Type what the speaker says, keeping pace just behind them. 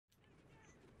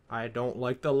I don't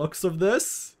like the looks of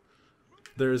this.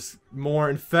 There's more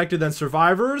infected than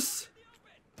survivors.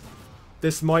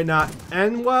 This might not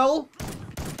end well.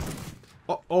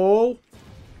 Uh-oh.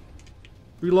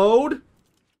 Reload.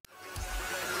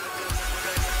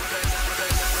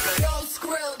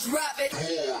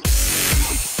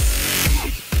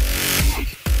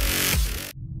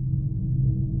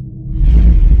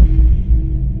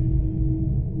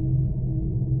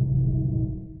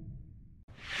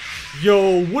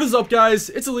 Yo, what is up guys?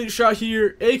 It's Elite Shot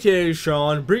here, aka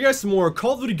Sean, bringing you guys some more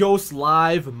Call of Duty Ghosts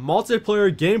live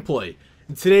multiplayer gameplay.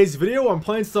 In today's video, I'm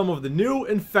playing some of the new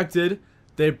infected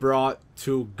they brought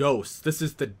to Ghosts. This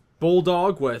is the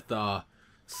Bulldog with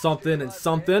something and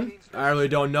something. I really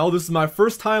don't know. This is my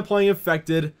first time playing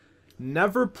infected.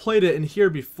 Never played it in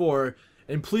here before.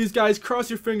 And please guys,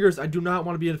 cross your fingers. I do not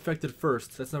want to be infected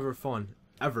first. That's never fun.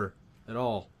 Ever. At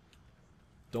all.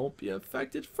 Don't be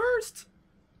infected first.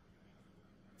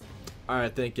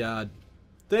 Alright, thank God.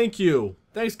 Thank you.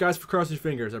 Thanks guys for crossing your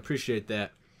fingers. I appreciate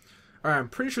that. Alright, I'm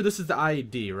pretty sure this is the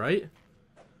IED, right?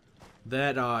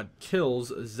 That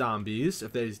kills zombies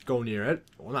if they go near it.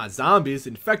 Well, not zombies,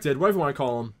 infected, whatever you want to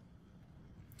call them.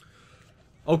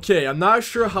 Okay, I'm not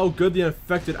sure how good the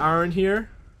infected are in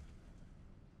here.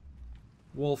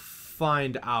 We'll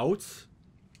find out.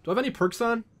 Do I have any perks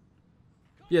on?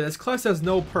 Yeah, this class has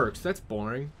no perks. That's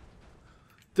boring.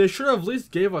 They should have at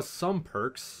least gave us some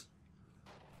perks.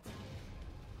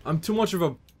 I'm too much of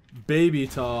a baby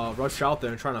to rush out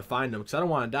there and trying to find them because I don't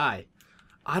want to die.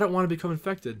 I don't want to become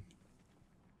infected.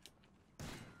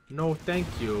 No, thank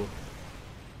you.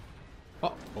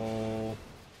 Uh-oh.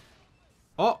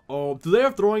 Uh-oh. Do they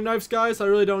have throwing knives, guys? I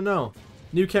really don't know.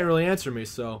 You can't really answer me,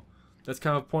 so that's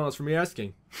kind of pointless for me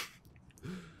asking.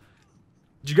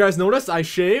 Did you guys notice? I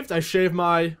shaved. I shaved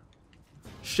my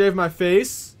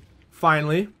face.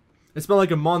 Finally. It's been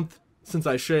like a month since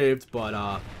I shaved,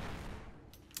 but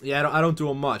yeah, I don't do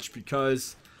them much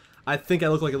because I think I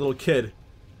look like a little kid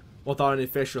without any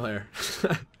facial hair.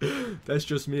 That's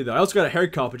just me though. I also got a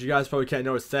haircut, but you guys probably can't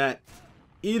notice that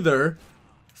either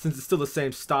since it's still the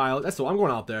same style. That's all. I'm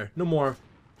going out there. No more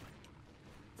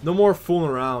fooling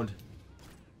around.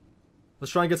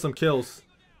 Let's try and get some kills.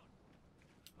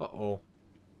 Uh-oh.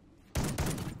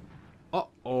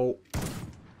 Uh-oh.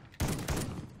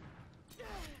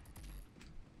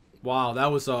 Wow, that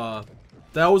was a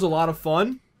lot of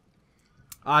fun.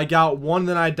 I got one,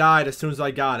 then I died as soon as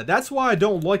I got it. That's why I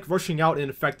don't like rushing out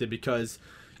infected, because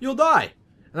you'll die.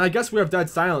 And I guess we have dead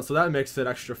silence, so that makes it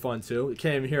extra fun too. You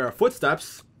can't even hear our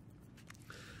footsteps.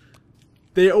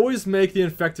 They always make the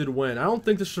infected win. I don't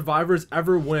think the survivors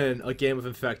ever win a game of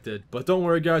infected. But don't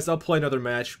worry guys, I'll play another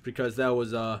match because that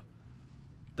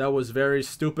was very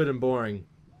stupid and boring.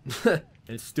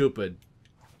 And stupid.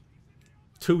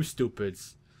 Two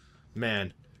stupids.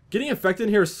 Man, getting infected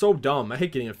in here is so dumb. I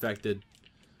hate getting infected.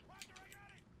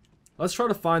 Let's try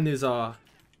to find these hide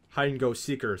and go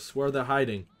seekers. Where are they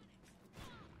hiding?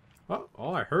 Oh,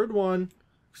 I heard one.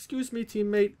 Excuse me,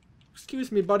 teammate.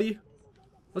 Excuse me, buddy.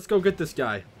 Let's go get this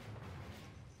guy.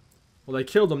 Well, they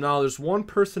killed him. Now there's one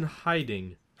person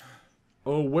hiding.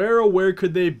 Oh, where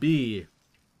could they be?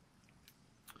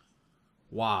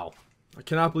 Wow. I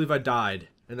cannot believe I died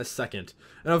in a second.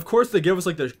 And of course they give us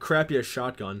like the crappiest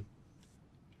shotgun.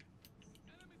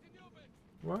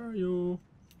 Where are you?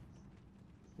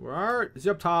 Is he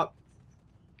up top?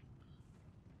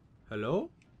 Hello?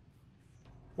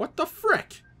 What the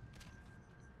frick?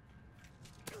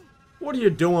 What are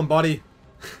you doing, buddy?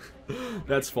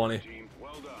 That's funny.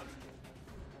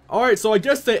 Alright, so I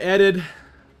guess they added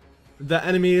the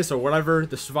enemies or whatever,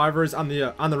 the survivors on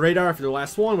the radar for the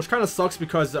last one, which kind of sucks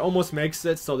because it almost makes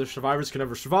it so the survivors can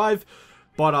never survive.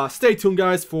 But stay tuned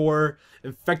guys for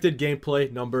infected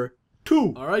gameplay number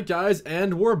 2. Alright guys,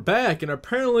 and we're back, and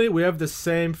apparently we have the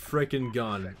same freaking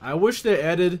gun. I wish they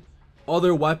added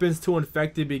other weapons to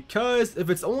infected, because if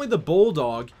it's only the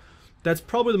Bulldog, that's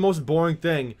probably the most boring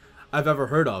thing I've ever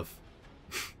heard of.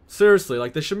 Seriously,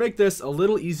 like they should make this a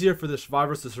little easier for the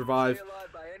survivors to survive.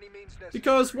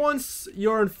 Because once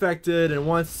you're infected and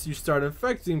once you start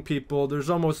infecting people, there's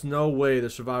almost no way the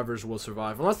survivors will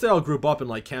survive. Unless they all group up and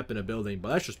like camp in a building, but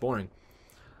that's just boring.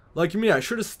 Like me, I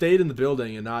should have stayed in the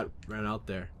building and not ran out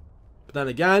there. But then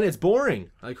again, it's boring.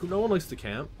 Like, no one likes to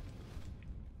camp.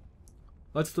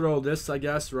 Let's throw this, I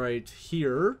guess, right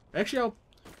here. Actually, I'll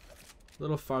a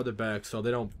little farther back so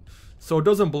they don't, so it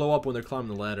doesn't blow up when they're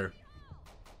climbing the ladder.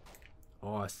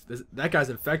 Oh, that guy's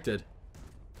infected.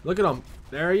 Look at him.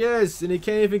 There he is, and he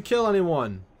can't even kill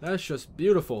anyone. That's just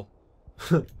beautiful.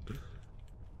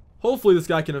 Hopefully this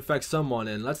guy can infect someone,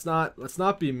 and let's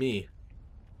not be me.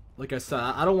 Like I said,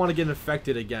 I don't want to get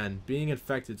infected again. Being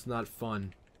infected is not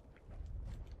fun.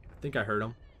 I think I heard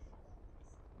him.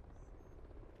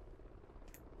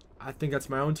 I think that's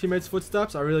my own teammates'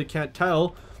 footsteps. I really can't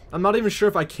tell. I'm not even sure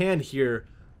if I can hear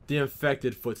the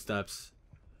infected footsteps.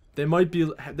 They might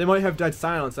have dead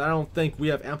silence. I don't think we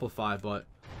have amplify, but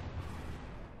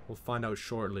we'll find out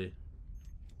shortly.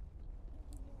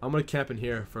 I'm gonna camp in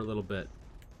here for a little bit.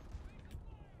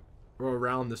 Or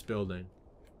around this building.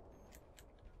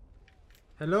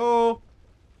 Hello?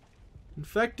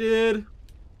 Infected.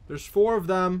 There's 4 of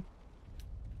them.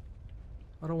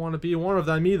 I don't want to be one of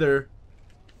them either.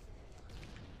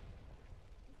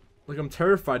 Like, I'm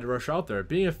terrified to rush out there.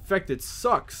 Being infected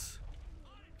sucks.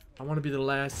 I want to be the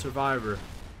last survivor.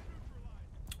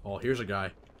 Oh, here's a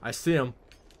guy. I see him.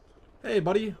 Hey,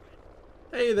 buddy.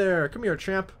 Hey there. Come here,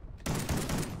 champ.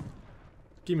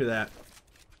 Give me that.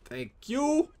 Thank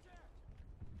you.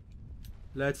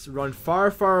 Let's run far,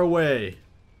 far away.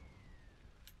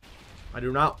 I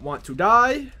do not want to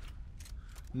die,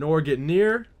 nor get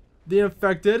near the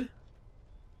infected.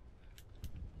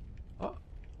 Oh.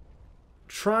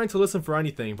 Trying to listen for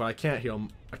anything, but I can't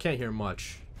hear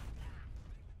much.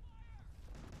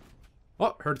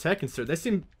 Oh, heard attack insert.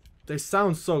 They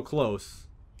sound so close.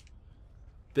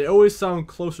 They always sound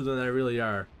closer than they really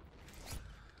are.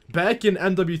 Back in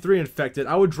MW3 Infected,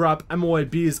 I would drop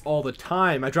MOABs all the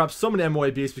time. I dropped so many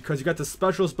MOABs because you got the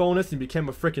specialist bonus and you became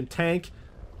a freaking tank.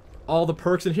 All the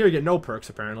perks in here, you get no perks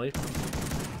apparently. Was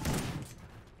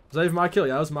that even my kill?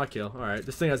 Yeah, that was my kill. Alright,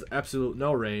 this thing has absolute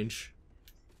no range.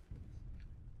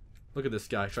 Look at this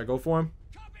guy. Should I go for him?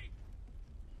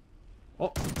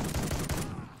 Oh.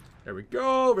 There we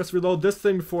go. Let's reload this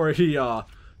thing before he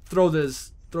throws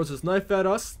his knife at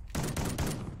us.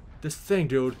 This thing,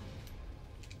 dude.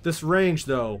 This range,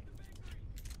 though.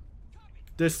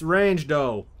 This range,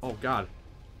 though. Oh, God.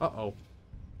 Uh-oh.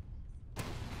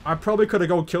 I probably could have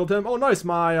go killed him. Oh, nice.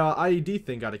 My IED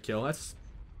thing got a kill. That's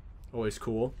always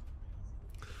cool.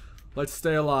 Let's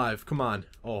stay alive. Come on.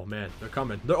 Oh, man. They're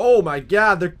coming. Oh, my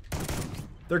God.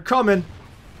 They're coming.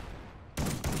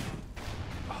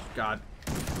 Oh, God.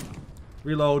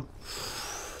 Reload.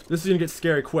 This is going to get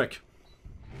scary quick.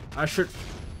 I should...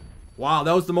 Wow,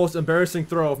 that was the most embarrassing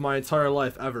throw of my entire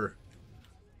life ever.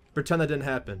 Pretend that didn't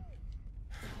happen.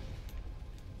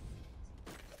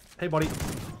 Hey, buddy.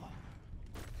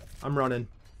 I'm running.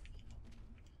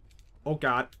 Oh,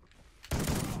 God.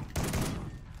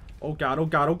 Oh, God, oh,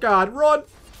 God, oh, God. Run!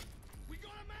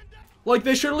 Like,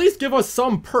 they should at least give us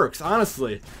some perks,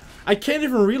 honestly. I can't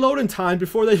even reload in time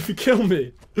before they even kill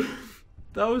me.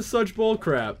 That was such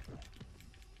bullcrap.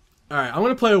 Alright, I'm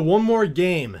gonna play one more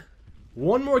game.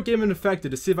 One more game in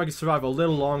Infected to see if I can survive a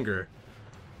little longer.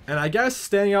 And I guess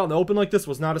standing out in the open like this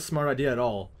was not a smart idea at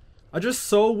all. I just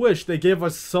so wish they gave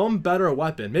us some better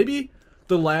weapon. Maybe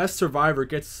the last survivor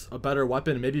gets a better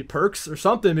weapon, maybe perks or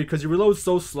something, because you reload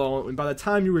so slow and by the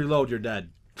time you reload you're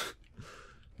dead.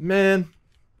 Man,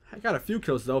 I got a few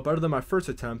kills though, better than my first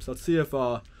attempts. Let's see if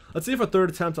a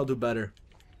third attempt I'll do better.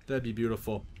 That'd be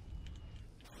beautiful.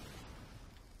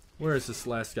 Where is this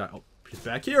last guy? Oh, he's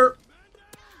back here.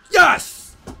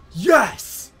 Yes!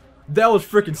 Yes! That was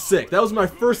freaking sick. That was my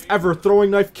first ever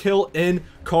throwing knife kill in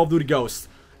Call of Duty Ghosts.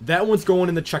 That one's going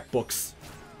in the checkbooks.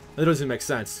 That doesn't make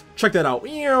sense. Check that out.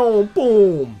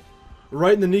 Boom!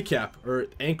 Right in the kneecap. Or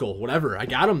ankle. Whatever. I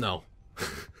got him though.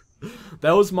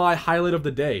 That was my highlight of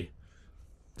the day.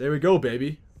 There we go,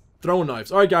 baby. Throwing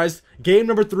knives. Alright guys. Game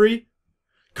number 3.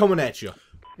 Coming at you.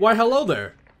 Why hello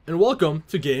there. And welcome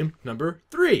to game number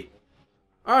 3.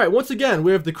 Alright, once again,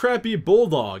 we have the crappy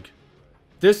Bulldog.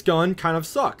 This gun kind of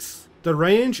sucks. The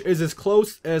range is as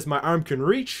close as my arm can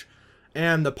reach,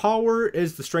 and the power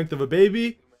is the strength of a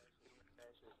baby.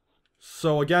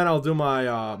 So again, I'll do my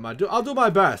I'll do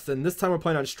my best. And this time we're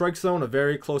playing on Strike Zone, a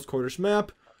very close quarters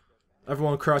map.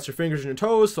 Everyone cross your fingers and your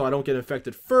toes so I don't get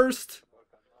infected first.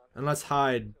 And let's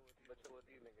hide.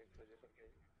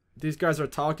 These guys are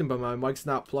talking, but my mic's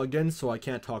not plugged in, so I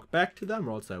can't talk back to them,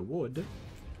 or else I would.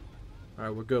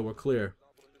 Alright, we're good. We're clear.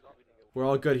 We're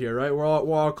all good here, right? We're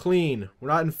all clean. We're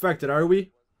not infected, are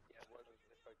we?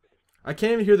 I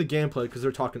can't even hear the gameplay because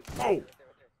they're talking. Oh!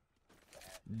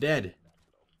 Dead.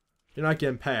 You're not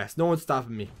getting past. No one's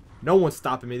stopping me. No one's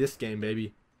stopping me this game,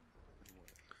 baby.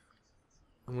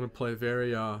 I'm going to play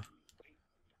very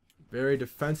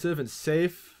defensive and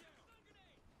safe.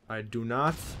 I do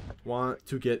not want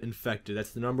to get infected.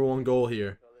 That's the #1 goal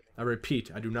here. I repeat,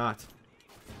 I do not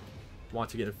want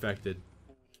to get infected.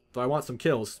 Though I want some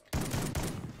kills.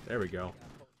 There we go.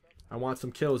 I want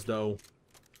some kills, though.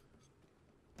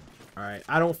 Alright,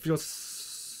 I don't feel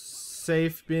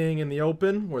safe being in the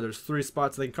open, where there's 3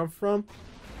 spots they can come from.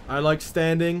 I like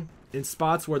standing in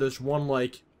spots where there's one,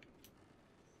 like,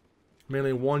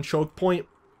 mainly one choke point.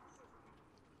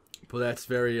 But that's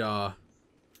very,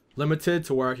 limited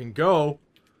to where I can go.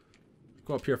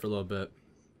 Go up here for a little bit.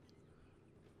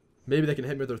 Maybe they can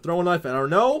hit me with their throwing knife. I don't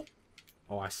know.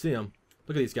 Oh, I see them.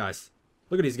 Look at these guys.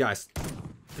 Look at these guys.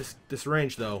 This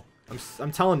range, though.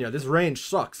 I'm telling you, this range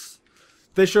sucks.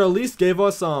 They should at least give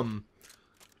us,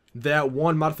 that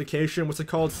one modification. What's it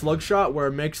called? Slug shot, where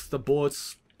it makes the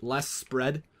bullets less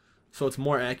spread. So it's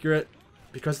more accurate.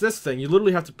 Because this thing, you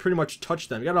literally have to pretty much touch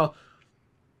them. You gotta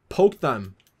poke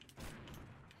them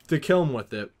to kill them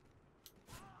with it.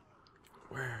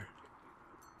 Where?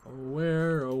 Oh,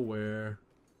 where, oh, where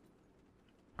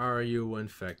are you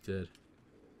infected?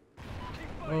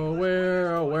 Oh,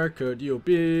 where could you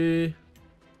be?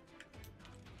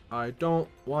 I don't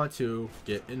want to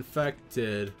get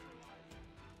infected.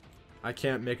 I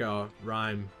can't make a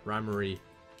rhymery.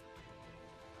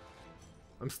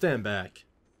 I'm staying back.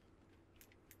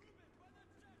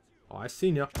 Oh, I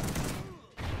seen ya.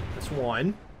 That's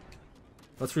one.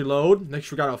 Let's reload. Make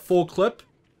sure we got a full clip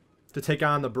to take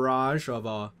on the barrage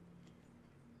of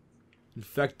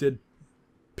infected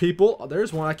people. Oh,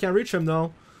 there's one. I can't reach him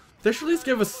though. They should at least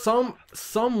give us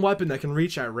some weapon that can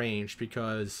reach at range,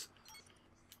 because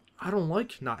I don't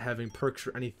like not having perks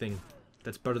or anything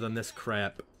that's better than this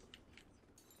crap.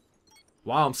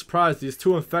 Wow, I'm surprised these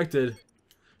two infected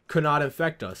could not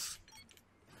infect us.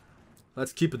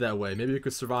 Let's keep it that way. Maybe we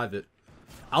could survive it.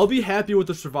 I'll be happy with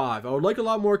the survive. I would like a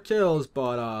lot more kills,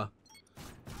 but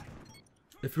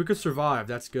if we could survive,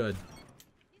 that's good.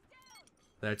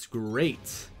 That's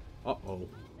great. Uh-oh.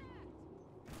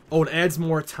 Oh, it adds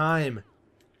more time.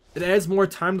 It adds more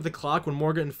time to the clock when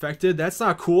more get infected. That's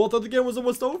not cool. I thought the game was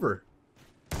almost over.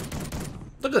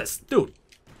 Look at this, dude.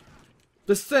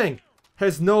 This thing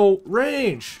has no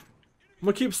range. I'm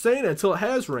gonna keep saying it until it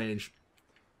has range.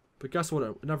 But guess what?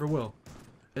 It never will.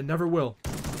 It never will.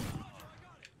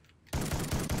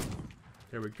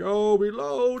 Here we go.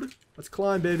 Reload. Let's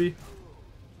climb, baby.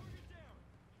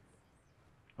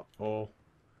 Uh-oh.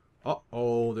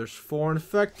 Uh-oh. There's 4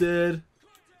 infected.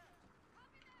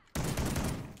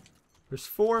 There's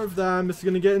 4 of them. This is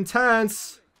gonna get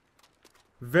intense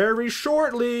very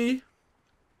shortly.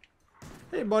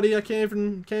 Hey, buddy, I can't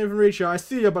even reach you. I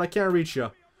see you, but I can't reach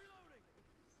you.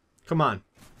 Come on.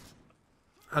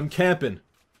 I'm camping.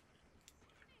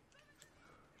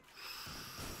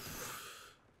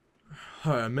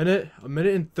 Alright, a minute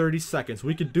and 30 seconds.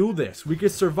 We could do this. We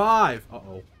could survive.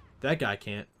 Uh-oh. That guy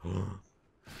can't.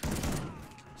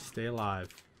 Stay alive.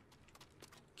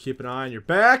 Keep an eye on your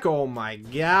back. Oh my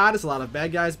god, there's a lot of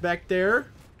bad guys back there.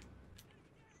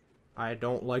 I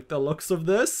don't like the looks of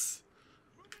this.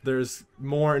 There's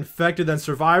more infected than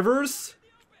survivors.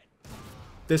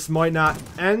 This might not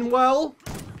end well.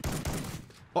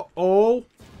 Uh-oh.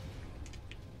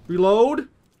 Reload.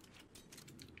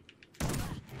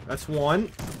 That's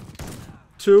 1.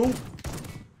 2.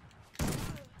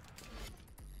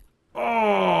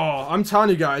 Oh, I'm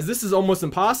telling you guys, this is almost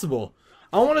impossible.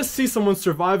 I want to see someone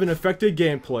survive an infected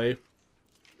gameplay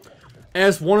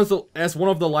as one of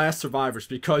the last survivors,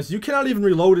 because you cannot even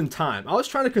reload in time. I was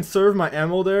trying to conserve my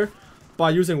ammo there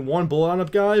by using 1 bullet on a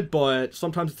guy, but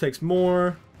sometimes it takes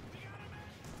more.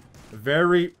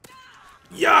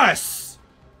 Yes!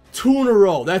 2 in a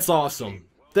row. That's awesome.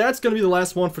 That's going to be the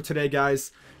last one for today,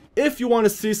 guys. If you want to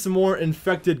see some more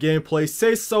infected gameplay,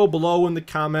 say so below in the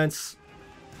comments.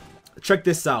 Check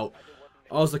this out.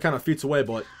 I was kind of feet away,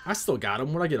 but I still got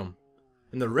him. Where'd I get him?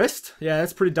 In the wrist? Yeah,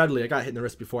 that's pretty deadly. I got hit in the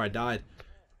wrist before I died.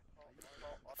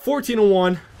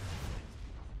 14-1.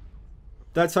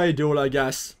 That's how you do it, I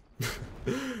guess.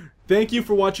 Thank you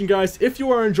for watching, guys. If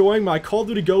you are enjoying my Call of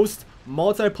Duty Ghost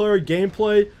multiplayer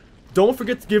gameplay, don't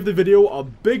forget to give the video a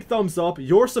big thumbs up.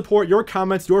 Your support, your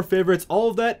comments, your favorites, all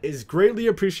of that is greatly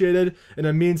appreciated, and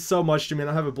it means so much to me, and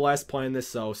I have a blast playing this,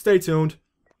 so stay tuned.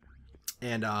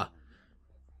 And,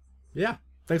 yeah,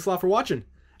 thanks a lot for watching.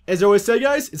 As I always say,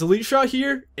 guys, it's Elite Shot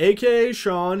here, aka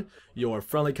Sean, your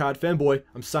friendly COD fanboy.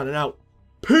 I'm signing out.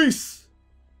 Peace!